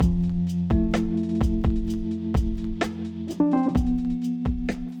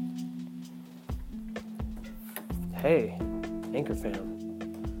Anchor fam,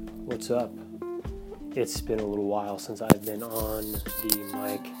 what's up? It's been a little while since I've been on the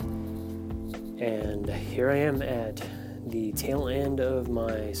mic, and here I am at the tail end of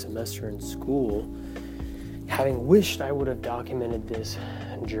my semester in school, having wished I would have documented this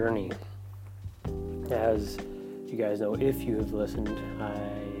journey. As you guys know, if you have listened,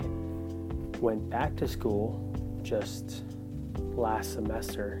 I went back to school just last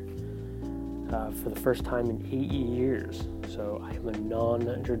semester for the first time in 8 years. So I am a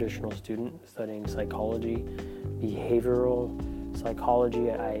non-traditional student studying psychology, behavioral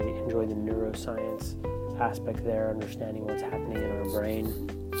psychology. I enjoy the neuroscience aspect there, understanding what's happening in our brain,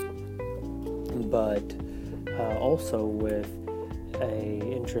 but also with a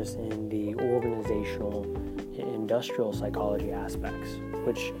interest in the organizational industrial psychology aspects,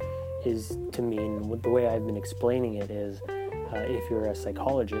 which is, to me, and the way I've been explaining it is, if you're a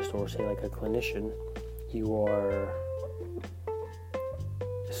psychologist or say like a clinician, you are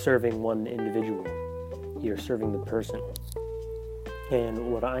serving one individual. You're serving the person.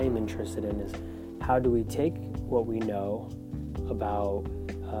 And what I'm interested in is, how do we take what we know about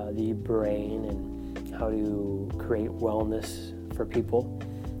the brain and how to create wellness for people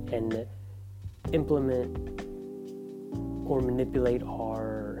and implement or manipulate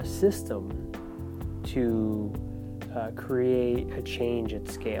our system to create a change at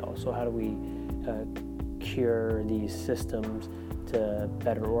scale. So how do we cure these systems to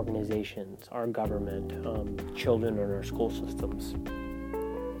better organizations, our government, children in our school systems?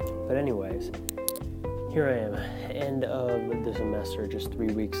 But anyways, here I am, end of the semester, just 3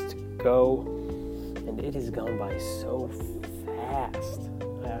 weeks to go, and it has gone by so fast.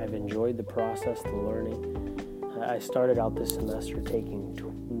 I've enjoyed the process, the learning. I started out this semester taking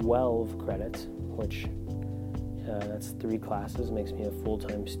 12 credits, which that's 3 classes, makes me a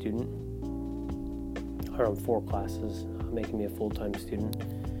full-time student, or 4 classes, making me a full-time student,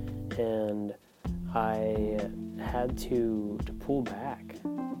 and I had to pull back,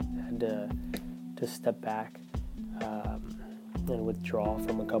 had to step back and withdraw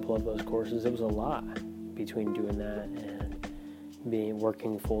from a couple of those courses. It was a lot between doing that and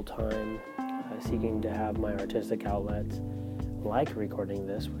working full-time, seeking to have my artistic outlets, like recording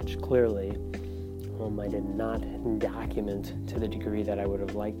this, which clearly I did not document to the degree that I would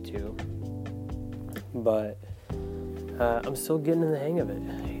have liked to, but I'm still getting in the hang of it,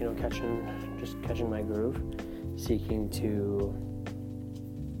 catching my groove, seeking to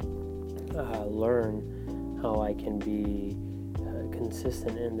learn how I can be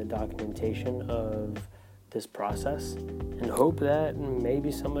consistent in the documentation of this process, and hope that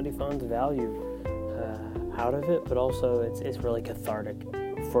maybe somebody finds value out of it, but also it's really cathartic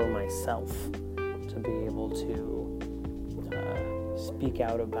for myself to be able to speak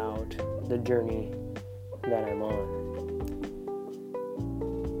out about the journey that I'm on.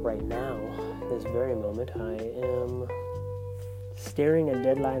 Right now, this very moment, I am staring a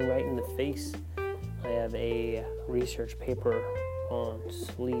deadline right in the face. I have a research paper on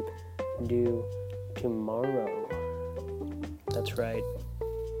sleep due tomorrow. That's right.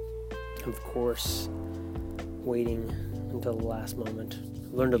 Of course, waiting until the last moment.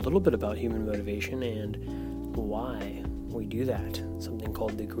 Learned a little bit about human motivation and why we do that. Something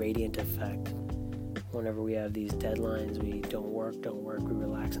called the gradient effect. Whenever we have these deadlines, we don't work, we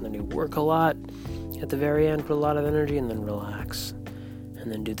relax, and then we work a lot at the very end, put a lot of energy, and then relax, and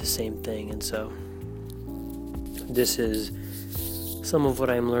then do the same thing. And so this is some of what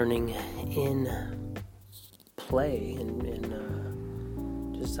I'm learning in play and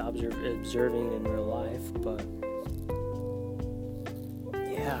just observing in real life, but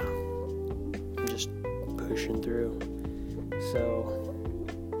yeah, I'm just pushing through. So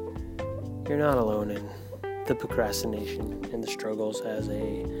you're not alone in the procrastination and the struggles as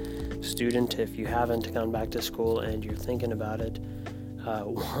a student. If you haven't gone back to school and you're thinking about it,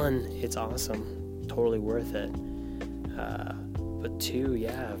 one, it's awesome, totally worth it. But 2,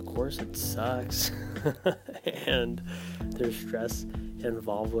 yeah, of course it sucks. And there's stress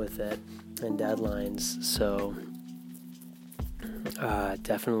involved with it and deadlines. So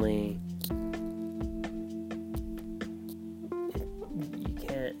definitely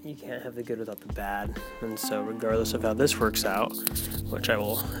you can't have the good without the bad. And so regardless of how this works out, which I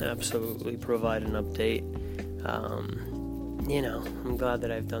will absolutely provide an update, I'm glad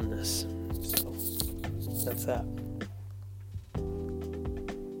that I've done this. So that's that.